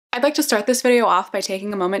I'd like to start this video off by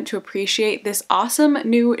taking a moment to appreciate this awesome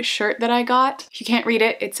new shirt that I got. If you can't read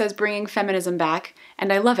it, it says "Bringing Feminism Back,"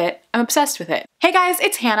 and I love it. I'm obsessed with it. Hey guys,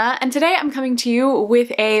 it's Hannah, and today I'm coming to you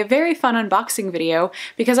with a very fun unboxing video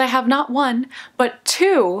because I have not one, but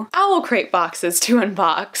two OwlCrate boxes to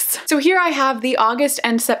unbox. So here I have the August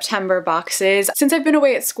and September boxes. Since I've been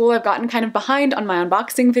away at school, I've gotten kind of behind on my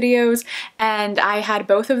unboxing videos, and I had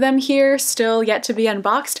both of them here still yet to be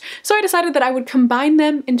unboxed, so I decided that I would combine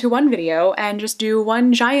them into one video and just do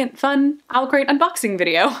one giant fun OwlCrate unboxing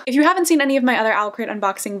video. If you haven't seen any of my other OwlCrate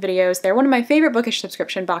unboxing videos, they're one of my favorite bookish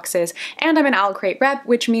subscription boxes, and I'm an OwlCrate rep,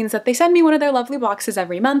 which means that they send me one of their lovely boxes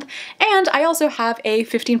every month, and I also have a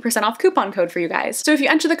 15% off coupon code for you guys. So if you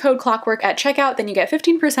enter the code CLOCKWORK at checkout, then you get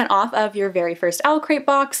 15% off of your very first OwlCrate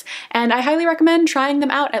box, and I highly recommend trying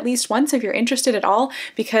them out at least once if you're interested at all,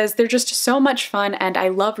 because they're just so much fun and I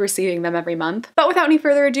love receiving them every month. But without any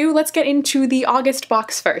further ado, let's get into the August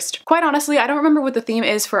box first. Quite honestly, I don't remember what the theme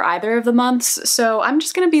is for either of the months, so I'm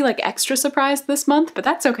just gonna be like extra surprised this month, but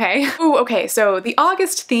that's okay. Ooh, okay, so the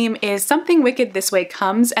August theme is Something Wicked This Way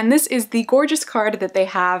Comes, and this is the gorgeous card that they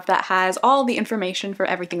have that has all the information for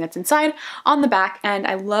everything that's inside on the back, and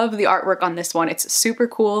I love the artwork on this one. It's super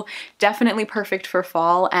cool, definitely perfect for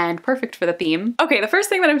fall and perfect for the theme. Okay, the first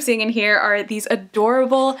thing that I'm seeing in here are these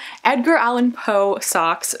adorable Edgar Allan Poe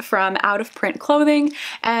socks from Out of Print Clothing,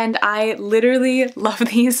 and I literally love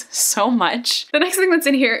these so much. The next thing that's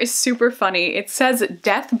in here is super funny. It says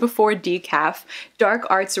Death Before Decaf, Dark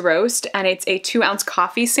Arts Roast, and it's a 2-ounce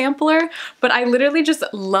coffee sampler, but I literally just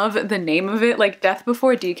love the name of it. Like, Death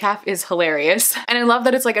Before Decaf is hilarious. And I love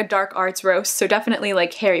that it's like a dark arts roast, so definitely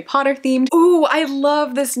like Harry Potter themed. Ooh, I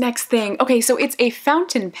love this next thing. Okay, so it's a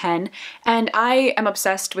fountain pen, and I am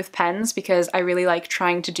obsessed with pens because I really like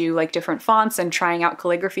trying to do like different fonts and trying out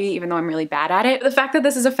calligraphy, even though I'm really bad at it. The fact that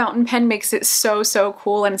this is a fountain pen makes it so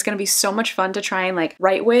cool, and it's gonna be so much fun to try and like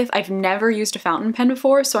write with. I've never used a fountain pen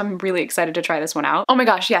before, so I'm really excited to try this one out. Oh my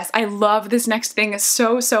gosh, yes, I love this next thing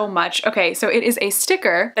so much. Okay, so it is a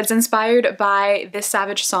sticker that's inspired by This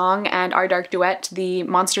Savage Song and Our Dark Duet, the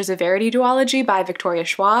Monsters of Verity duology by Victoria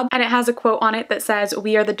Schwab, and it has a quote on it that says,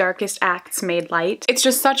 "We are the darkest acts made light." It's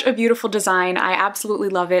just such a beautiful design. I absolutely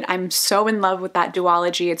love it. I'm so in love with that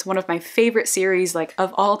duology. It's one of my favorite series like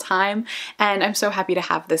of all time, and I'm so happy to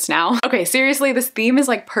have this now. Okay, seriously, this theme is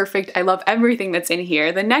like perfect. I love everything that's in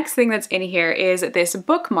here. The next thing that's in here is this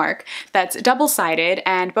bookmark that's double-sided,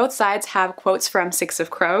 and both sides have quotes from Six of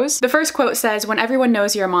Crows. The first quote says, "When everyone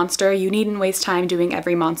knows you're a monster, you needn't waste time doing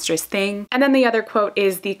every monstrous thing." And then the other quote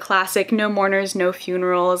is the classic, "No mourners, no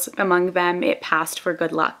funerals, among them it passed for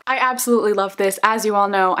good luck." I absolutely love this. As you all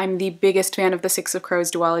know, I'm the biggest fan of the Six of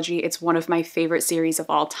Crows duology. It's one of my favorite series of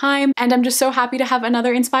all time, and I'm just so happy to have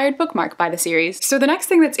another inspired bookmark by the series. So the next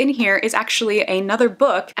thing that's in here is actually another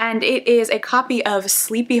book, and it is a copy of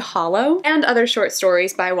Sleepy Hollow and Other Short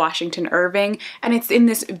Stories by Washington Irving, and it's in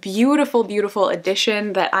this beautiful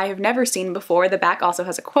edition that I have never seen before. The back also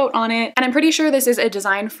has a quote on it, and I'm pretty sure this is a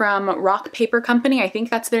design from Rock Paper Company. I think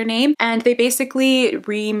that's their name, and they basically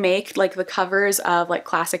remake like the covers of like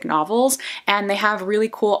classic novels, and they have really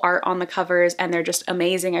cool art on the covers, and they're just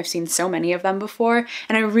amazing. I've seen so many of them before,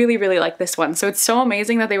 and I really like this one. So it's so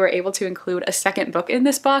amazing that they were able to include a second book in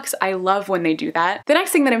this box. I love when they do that. The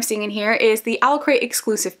next thing that I'm seeing in here is the OwlCrate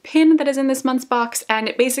exclusive pin that is in this month's box, and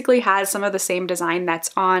it basically has some of the same design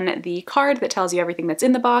that's on the card that tells you everything that's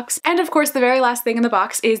in the box. And of course, the very last thing in the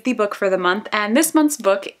box is the book for the month, and this month's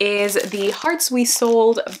book is The Hearts We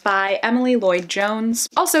Sold by Emily Lloyd Jones.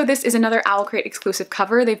 Also, this is another OwlCrate exclusive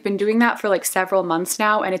cover. They've been doing that for like several months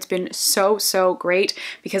now, and it's been so great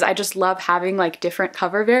because I just love having like different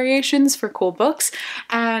cover variations for cool books,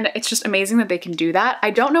 and it's just amazing that they can do that.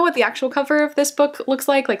 I don't know what the actual cover of this book looks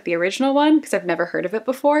like the original one, because I've never heard of it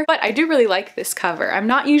before, but I do really like this cover. I'm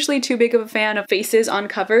not usually too big of a fan of faces on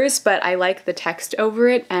covers, but I like the text over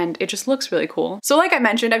it, and it just looks really cool. So like I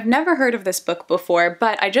mentioned, I've never heard of this book before,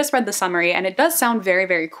 but I just read the summary, and it does sound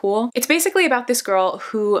very cool. It's basically about this girl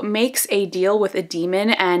who makes a deal with a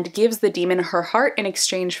demon and gives the demon her heart in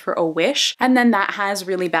exchange for a wish, and then that has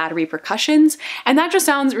really bad repercussions, and that just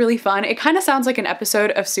sounds really fun. It kind of sounds like an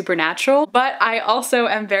episode of Supernatural, but I also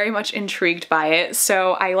am very much intrigued by it,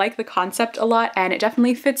 so I like the concept a lot, and it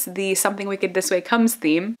definitely fits the Something Wicked This Way Comes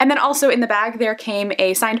theme. And then also in the bag there came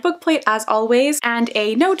a signed book plate as always, and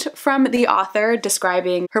a note from the author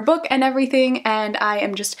describing her book and everything, and I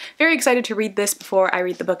am just very excited to read this before I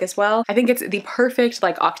read the book as well. I think it's the perfect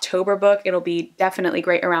like October book. It'll be definitely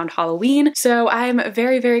great around Halloween, so I'm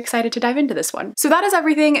very, very excited to dive into this one. So that is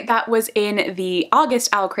everything that was in the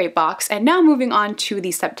August OwlCrate box, and now moving on to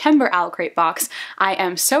the September OwlCrate box. I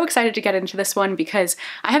am so excited to get into this one because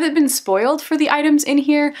I haven't been spoiled for the items in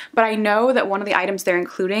here, but I know that one of the items they're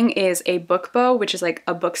including is a book bow, which is like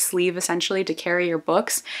a book sleeve essentially to carry your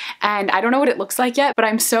books, and I don't know what it looks like yet, but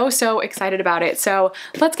I'm so excited about it. So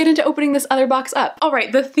let's get into opening this other box up. All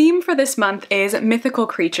right, the theme for this month is mythical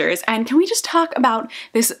creatures, and can we just talk about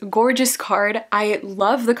this gorgeous card? I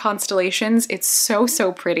love the constellations. It's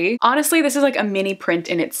so pretty. Honestly, this is like a mini print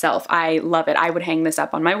in itself. I love it. I would hang this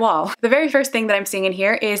up on my wall. The very first thing that I'm seeing in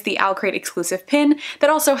here is the OwlCrate exclusive pin that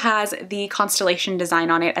also has the constellation design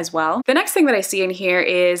on it as well. The next thing that I see in here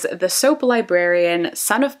is the Soap Librarian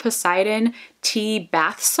Son of Poseidon tea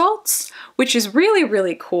bath salts, which is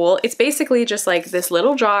really cool. It's basically just like this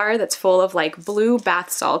little jar that's full of like blue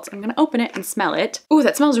bath salts. I'm gonna open it and smell it. Ooh,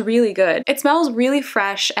 that smells really good. It smells really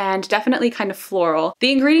fresh and definitely kind of floral.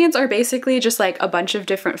 The ingredients are basically just like a bunch of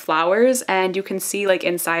different flowers, and you can see like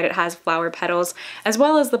inside it has flower petals as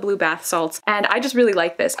well as the blue bath salts, and I just really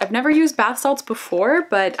like this. I've never used bath salts before,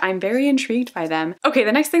 but I'm very intrigued by them. Okay,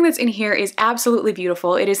 the next thing that's in here is absolutely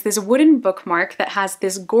beautiful. It is this wooden bookmark that has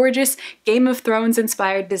this gorgeous Game of Thrones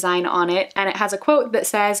inspired design on it, and it has a quote that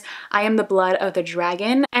says, "I am the blood of the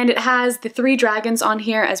dragon," and it has the 3 dragons on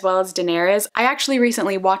here as well as Daenerys. I actually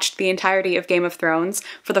recently watched the entirety of Game of Thrones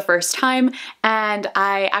for the first time, and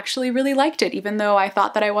I actually really liked it, even though I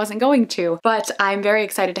thought that I wasn't going to. But I'm very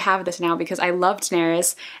excited to have this now because I love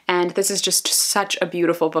Daenerys, and this is just such a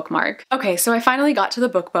beautiful bookmark. Okay, so I finally got to the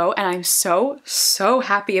book bow, and I'm so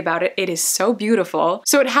happy about it. It is so beautiful.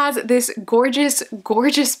 So it has this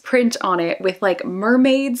gorgeous print on it with like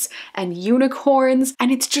mermaids and unicorns,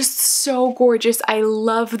 and it's just so gorgeous. I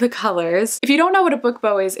love the colors. If you don't know what a book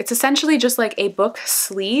bow is, it's essentially just like a book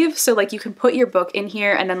sleeve. So like you can put your book in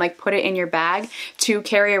here and then like put it in your bag to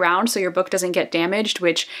carry around so your book doesn't get damaged,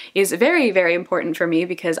 which is very important for me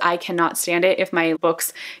because I cannot stand it if my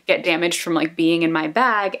books get damaged from like being in my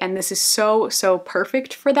bag, and this is so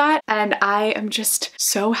perfect for that. And I am just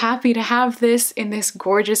so happy to have this in this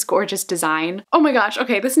gorgeous design. Oh my gosh,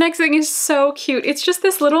 okay, this next thing is so cute. It's just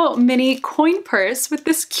this little mini coin purse with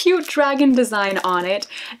this cute dragon design on it,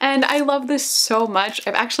 and I love this so much.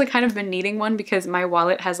 I've actually kind of been needing one because my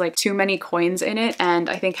wallet has like too many coins in it, and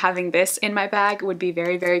I think having this in my bag would be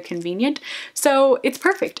very convenient. So it's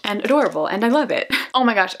perfect and adorable, and I love it. Oh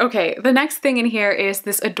my gosh, okay, the next thing in here is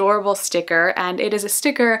this adorable sticker, and it is a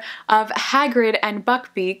sticker of Hagrid and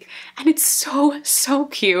Buckbeak, and it's so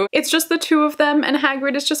cute. It's just the 2 of them, and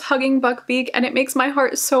Hagrid is just hugging Buckbeak, and it makes my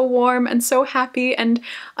heart so warm and so happy, and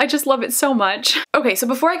I just love it so much. Okay, so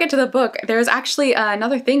before I get to the book, there's actually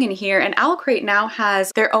another thing in here, and OwlCrate now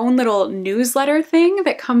has their own little newsletter thing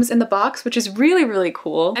that comes in the box, which is really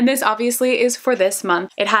cool. And this obviously is for this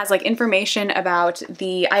month. It has like information about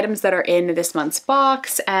the items that are in this month's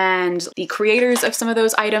box and the creators of some of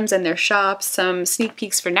those items and their shops, some sneak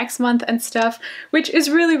peeks for next month and stuff, which is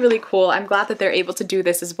really cool. I'm glad that they're able to do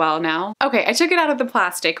this as well now. Okay, I took it out of the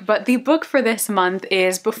plastic, but the book for this month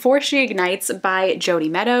is Before She Ignites by Jodi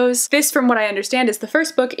Meadows. This, from what I understand, is the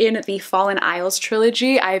first book in the Fallen Isles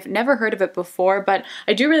trilogy. I've never heard of it before, but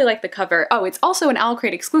I do really like the cover. Oh, it's also an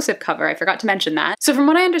OwlCrate exclusive cover. I forgot to mention that. So from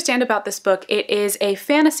what I understand about this book, it is a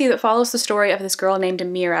fantasy that follows the story of this girl named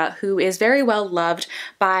Amira, who is very well loved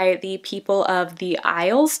by the people of the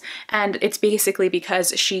Isles, and it's basically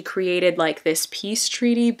because she created like this peace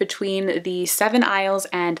treaty between the 7 Isles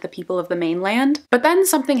and the people of the mainland. But then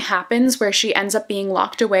something happens where she ends up being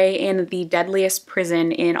locked away in the deadliest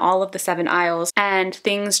prison in all of the 7 Isles, and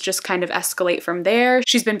things just kind of escalate from there.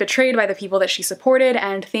 She's been betrayed by the people that she supported,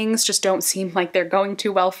 and things just don't seem like they're going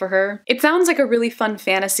too well for her. It sounds like a really fun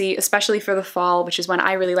fantasy, especially for the fall, which is when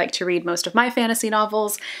I really like to read most of my fantasy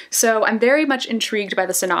novels, so I'm very much intrigued by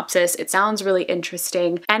the synopsis. It sounds really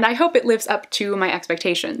interesting, and I hope it lives up to my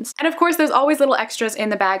expectations. And of course, there's always little extras in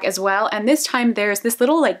the bag as well, and this time there's this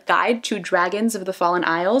little like guide to dragons of the Fallen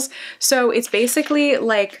Isles. So it's basically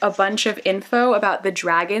like a bunch of info about the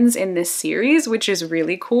dragons in this series, which is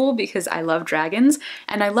really cool because I love dragons,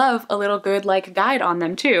 and I love a little good like guide on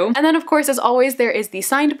them too. And then of course, as always, there is the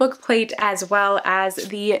signed book plate as well as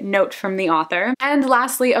the note from the author. And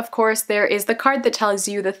lastly, of course, there is the card that tells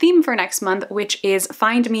you the theme for next month, which is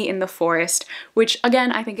Find Me in the Forest, which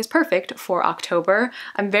again, I think is perfect for October.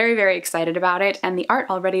 I'm very excited about it, and the art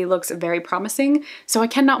already looks very promising, so I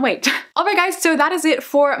cannot wait. Alright guys, so that is it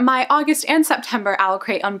for my August and September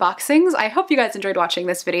OwlCrate unboxing. unboxings. I hope you guys enjoyed watching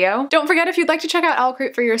this video. Don't forget, if you'd like to check out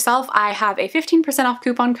OwlCrate for yourself, I have a 15% off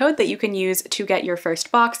coupon code that you can use to get your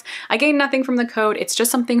first box. I gain nothing from the code, it's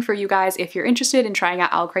just something for you guys if you're interested in trying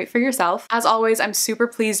out OwlCrate for yourself. As always, I'm super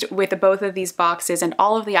pleased with both of these boxes and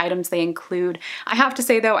all of the items they include. I have to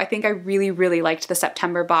say though, I think I really liked the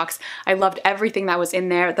September box. I loved everything that was in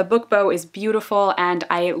there. The book bow is beautiful and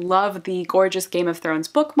I love the gorgeous Game of Thrones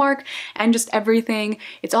bookmark and just everything.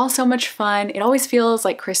 It's all so much fun. It always feels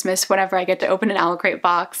like Christmas whenever I get to open an OwlCrate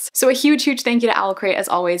box. So a huge thank you to OwlCrate as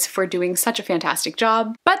always for doing such a fantastic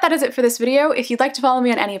job. But that is it for this video. If you'd like to follow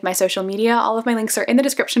me on any of my social media, all of my links are in the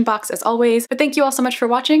description box as always. But thank you all so much for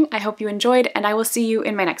watching. I hope you enjoyed and I will see you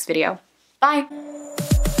in my next video. Bye!